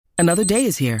Another day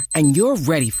is here, and you're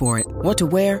ready for it. What to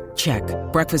wear? Check.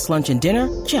 Breakfast, lunch, and dinner?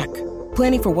 Check.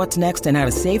 Planning for what's next and how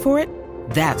to save for it?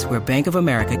 That's where Bank of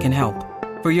America can help.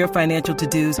 For your financial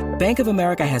to-dos, Bank of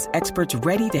America has experts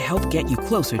ready to help get you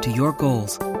closer to your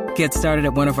goals. Get started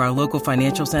at one of our local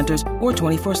financial centers or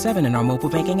 24/7 in our mobile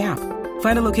banking app.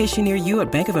 Find a location near you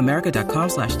at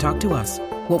bankofamerica.com/talktous.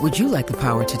 What would you like the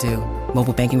power to do?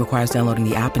 Mobile banking requires downloading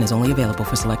the app and is only available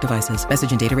for select devices.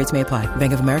 Message and data rates may apply.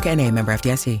 Bank of America N.A., member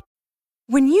FDIC.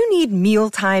 When you need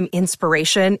mealtime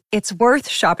inspiration, it's worth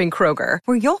shopping Kroger,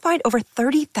 where you'll find over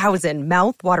 30,000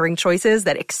 mouth-watering choices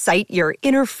that excite your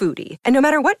inner foodie. And no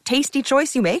matter what tasty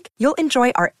choice you make, you'll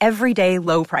enjoy our everyday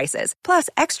low prices, plus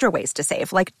extra ways to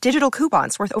save, like digital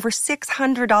coupons worth over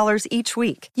 $600 each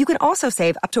week. You can also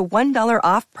save up to $1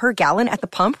 off per gallon at the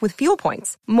pump with fuel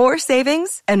points. More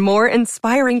savings and more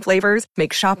inspiring flavors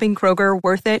make shopping Kroger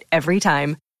worth it every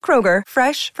time. Kroger,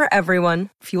 fresh for everyone.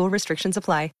 Fuel restrictions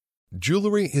apply.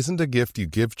 Jewelry isn't a gift you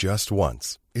give just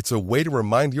once. It's a way to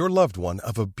remind your loved one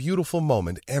of a beautiful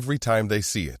moment every time they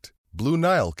see it. Blue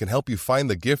Nile can help you find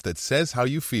the gift that says how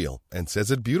you feel and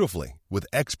says it beautifully, with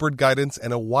expert guidance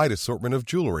and a wide assortment of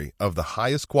jewelry of the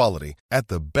highest quality at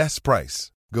the best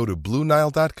price. Go to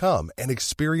BlueNile.com and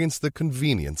experience the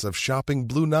convenience of shopping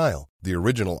Blue Nile, the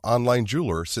original online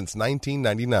jeweler since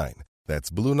 1999. That's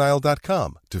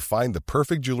BlueNile.com to find the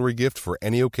perfect jewelry gift for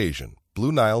any occasion.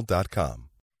 BlueNile.com.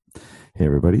 Hey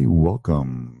everybody,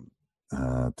 welcome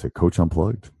to Coach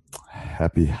Unplugged.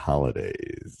 Happy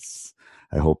holidays.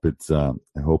 I hope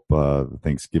the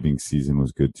Thanksgiving season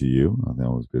was good to you. I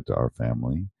know it was good to our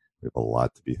family. We have a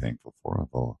lot to be thankful for.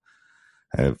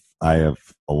 I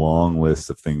have a long list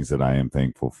of things that I am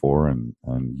thankful for, and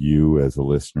you as a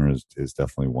listener is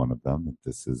definitely one of them.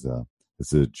 This is a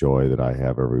joy that I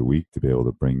have every week to be able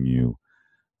to bring you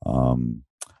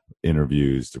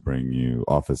interviews, to bring you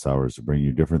office hours, to bring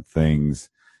you different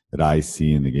things that I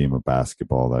see in the game of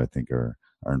basketball that I think are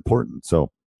important.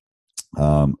 So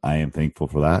I am thankful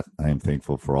for that. I am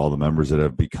thankful for all the members that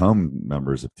have become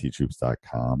members of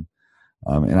teachhoops.com.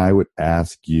 And I would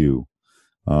ask you,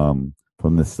 from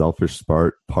the selfish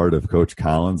part of Coach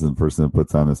Collins and the person that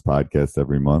puts on this podcast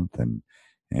every month and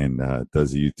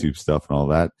does the YouTube stuff and all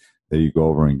that you go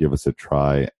over and give us a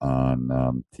try on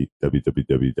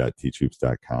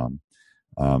www.teachhoops.com.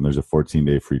 There's a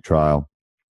 14-day free trial.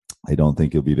 I don't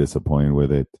think you'll be disappointed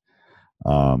with it.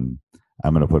 I'm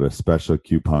going to put a special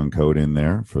coupon code in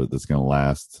there that's going to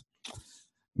last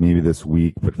maybe this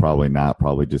week, but probably not,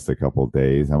 probably just a couple of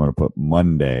days. I'm going to put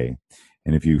Monday.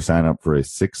 And if you sign up for a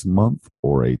 6-month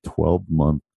or a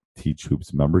 12-month Teach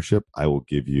Hoops membership, I will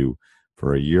give you,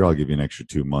 for a year, I'll give you an extra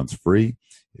 2 months free.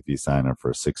 If you sign up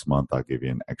for a 6-month, I'll give you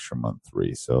an extra month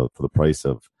free. So for the price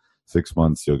of 6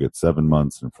 months, you'll get 7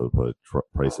 months. And for the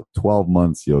price of 12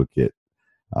 months, you'll get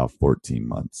 14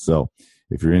 months. So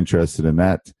if you're interested in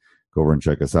that, go over and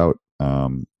check us out.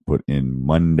 Put in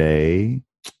Monday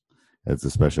as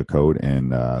a special code,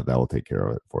 and that will take care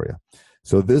of it for you.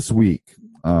 So this week,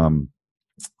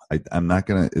 it's not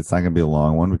going to be a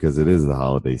long one because it is the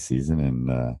holiday season, and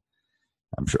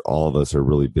I'm sure all of us are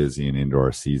really busy and into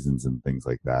our seasons and things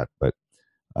like that. But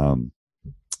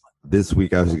this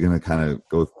week I was going to kind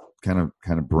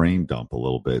of brain dump a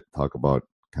little bit, talk about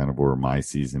kind of where my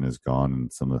season has gone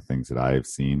and some of the things that I have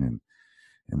seen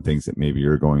and things that maybe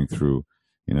you're going through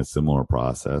in a similar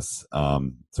process.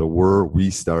 So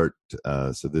we start.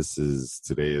 So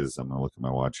today is, I'm going to look at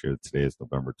my watch here. Today is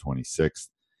November 26th,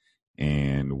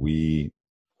 and we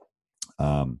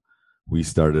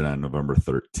started on November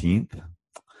 13th.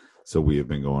 So we have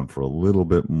been going for a little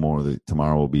bit more.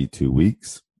 Tomorrow will be 2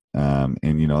 weeks. And,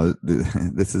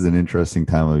 this is an interesting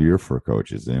time of year for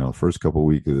coaches. The first couple of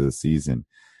weeks of the season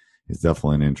is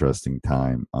definitely an interesting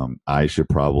time. I should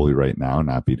probably right now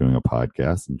not be doing a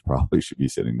podcast and probably should be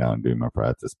sitting down and doing my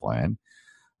practice plan.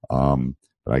 But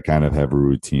I kind of have a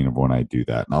routine of when I do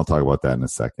that. And I'll talk about that in a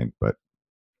second. But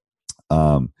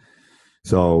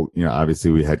so,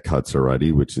 obviously we had cuts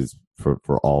already, which is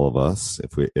for all of us.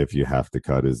 If you have to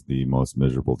cut, is the most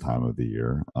miserable time of the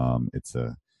year. It's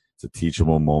a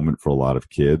teachable moment for a lot of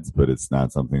kids, but it's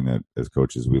not something that as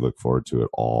coaches we look forward to at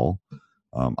all.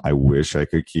 I wish I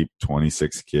could keep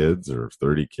 26 kids or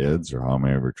 30 kids or how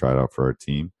many ever tried out for our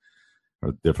team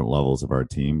or different levels of our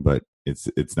team, but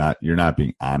it's not, you're not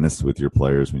being honest with your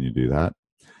players when you do that.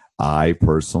 I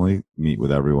personally meet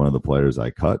with every one of the players I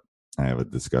cut. I have a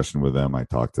discussion with them. I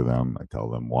talk to them. I tell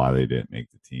them why they didn't make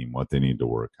the team, what they need to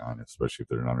work on, especially if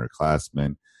they're an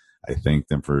underclassman. I thank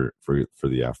them for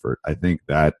the effort. I think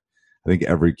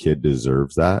every kid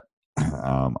deserves that.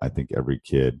 I think every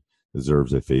kid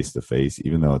deserves a face-to-face,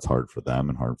 even though it's hard for them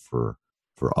and hard for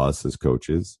us as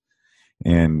coaches.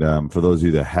 And for those of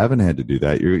you that haven't had to do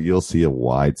that, you'll see a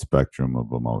wide spectrum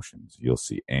of emotions. You'll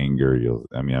see anger.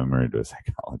 I'm married to a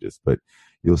psychologist, but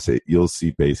you'll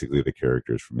see basically the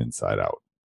characters from Inside Out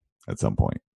at some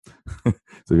point. So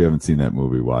if you haven't seen that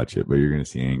movie, watch it. But you're going to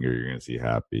see anger. You're going to see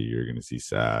happy. You're going to see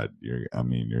sad.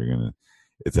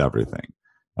 It's everything.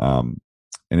 And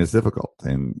it's difficult,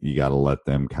 and you got to let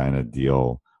them kind of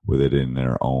deal with it in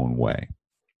their own way.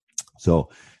 So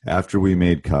after we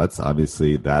made cuts,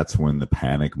 obviously that's when the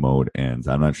panic mode ends.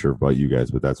 I'm not sure about you guys,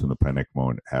 but that's when the panic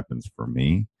mode happens for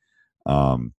me.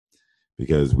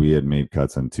 Because we had made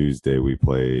cuts on Tuesday. We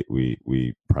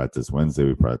practice Wednesday,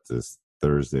 we practice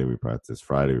Thursday, we practice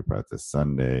Friday, we practice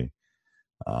Sunday.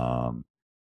 And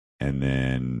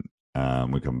then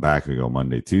we come back, we go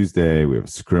Monday, Tuesday, we have a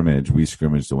scrimmage. We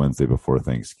scrimmage the Wednesday before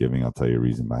Thanksgiving. I'll tell you a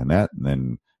reason behind that. And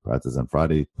then practice on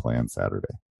Friday, play on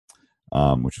Saturday.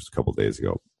 Which was a couple days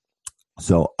ago.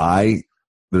 So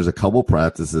there's a couple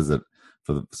practices that,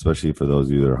 especially for those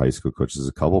of you that are high school coaches,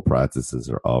 a couple practices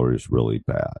are always really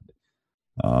bad.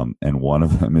 And one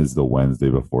of them is the Wednesday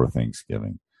before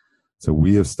Thanksgiving. So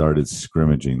we have started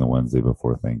scrimmaging the Wednesday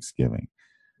before Thanksgiving.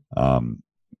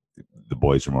 The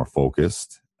boys are more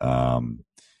focused.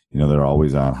 They're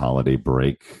always on holiday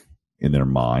break in their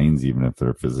minds, even if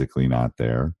they're physically not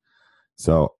there.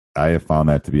 So I have found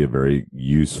that to be a very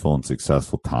useful and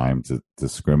successful time to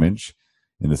scrimmage,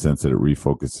 in the sense that it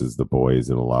refocuses the boys.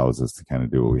 It allows us to kind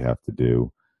of do what we have to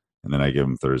do. And then I give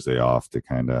them Thursday off to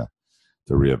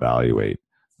reevaluate.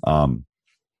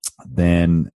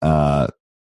 Then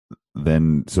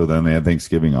they have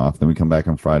Thanksgiving off. Then we come back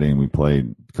on Friday, and we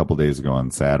played a couple days ago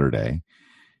on Saturday.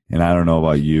 And I don't know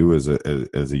about you as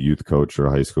a youth coach or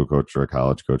a high school coach or a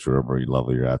college coach, or whatever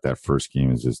level you're at, that first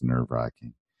game is just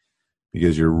nerve-wracking,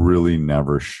 because you're really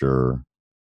never sure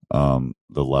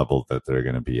the level that they're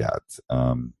going to be at.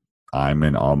 I'm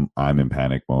in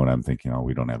panic mode. I'm thinking,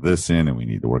 we don't have this in, and we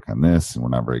need to work on this, and we're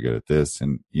not very good at this.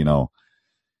 And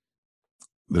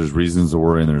there's reasons to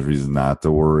worry, and there's reasons not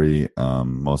to worry.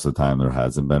 Most of the time, there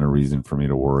hasn't been a reason for me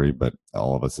to worry, but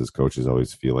all of us as coaches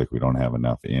always feel like we don't have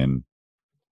enough in.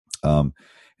 And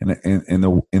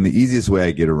the easiest way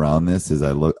I get around this is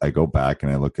I go back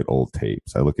and I look at old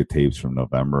tapes. I look at tapes from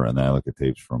November, and then I look at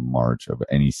tapes from March of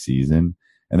any season,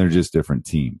 and they're just different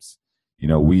teams.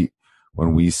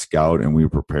 When we scout and we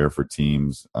prepare for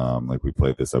teams, like we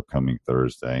play this upcoming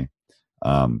Thursday,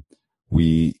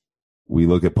 we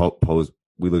look at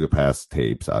we look at past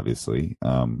tapes, obviously,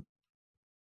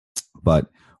 but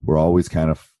we're always kind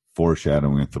of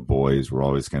foreshadowing with the boys. We're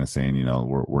always kind of saying,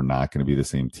 we're not going to be the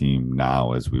same team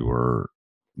now as we were,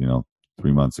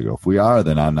 3 months ago. If we are,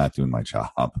 then I'm not doing my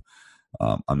job.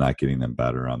 I'm not getting them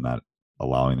better. I'm not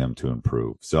allowing them to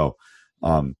improve. So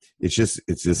I think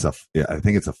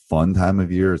it's a fun time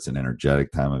of year. It's an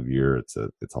energetic time of year. It's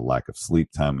a lack of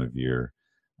sleep time of year.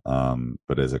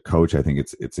 But as a coach, I think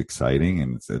it's exciting,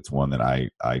 and it's one that I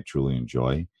truly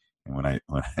enjoy. And when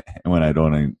I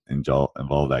don't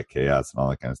involve that chaos and all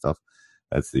that kind of stuff,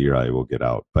 that's the year I will get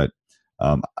out. But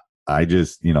I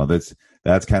just,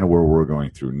 that's kind of where we're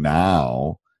going through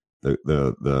now.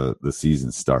 The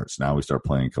season starts. Now we start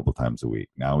playing a couple times a week.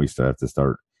 Now we have to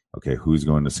start. Okay, who's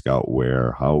going to scout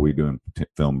where? How are we doing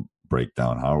film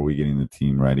breakdown? How are we getting the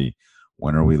team ready?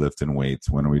 When are we lifting weights?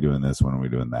 When are we doing this? When are we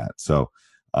doing that? So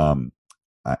I'm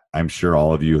sure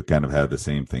all of you kind of have the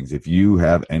same things. If you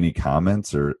have any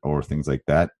comments or things like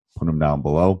that, put them down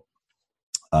below.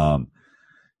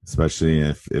 Especially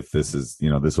if this is,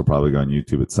 this will probably go on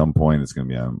YouTube at some point. It's going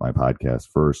to be on my podcast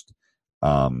first.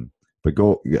 But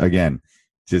go again,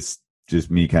 just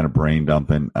me kind of brain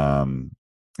dumping.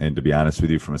 And to be honest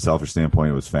with you, from a selfish standpoint,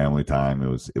 it was family time.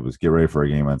 It was get ready for a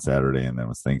game on Saturday, and then it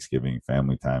was Thanksgiving,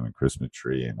 family time, and Christmas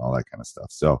tree, and all that kind of stuff.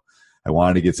 So I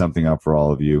wanted to get something up for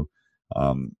all of you.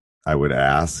 I would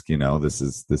ask, this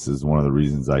is one of the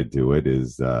reasons I do it,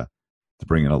 is to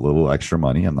bring in a little extra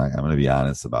money. I'm going to be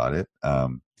honest about it.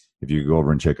 If you go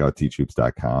over and check out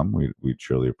teachhoops.com, we'd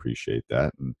surely appreciate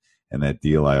that. And that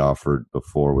deal I offered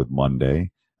before with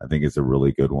Monday, I think it's a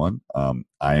really good one.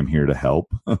 I am here to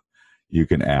help. You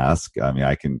can ask.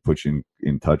 I can put you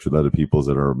in touch with other people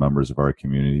that are members of our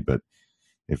community, but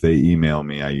if they email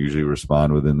me, I usually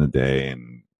respond within the day,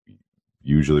 and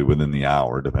usually within the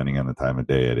hour, depending on the time of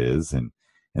day it is. And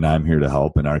I'm here to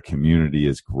help, and our community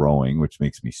is growing, which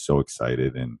makes me so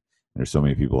excited. And there's so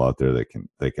many people out there that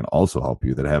can also help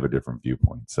you, that have a different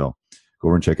viewpoint. So go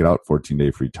over and check it out.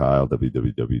 14-day free trial,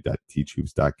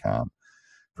 www.teachhoops.com,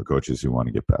 for coaches who want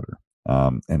to get better.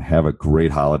 And have a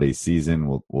great holiday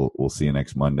season. We'll see you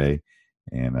next Monday.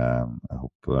 And I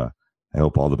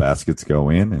hope all the baskets go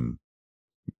in and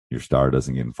your star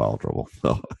doesn't get in foul trouble.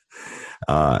 So,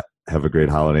 Have a great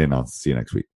holiday, and I'll see you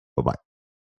next week. Bye-bye.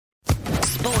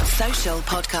 Sports Social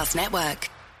Podcast Network.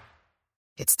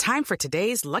 It's time for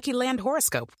today's Lucky Land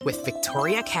horoscope with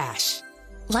Victoria Cash.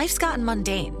 Life's gotten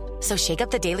mundane, so shake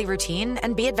up the daily routine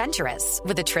and be adventurous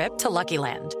with a trip to Lucky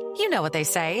Land. You know what they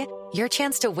say. Your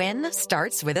chance to win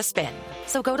starts with a spin.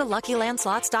 So go to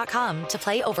LuckyLandSlots.com to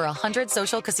play over 100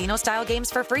 social casino-style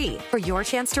games for free for your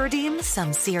chance to redeem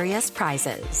some serious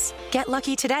prizes. Get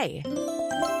lucky today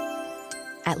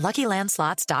at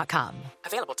LuckyLandSlots.com.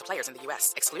 Available to players in the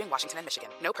U.S., excluding Washington and Michigan.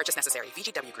 No purchase necessary.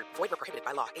 VGW Group. Void where prohibited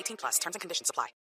by law. 18+. Terms and conditions apply.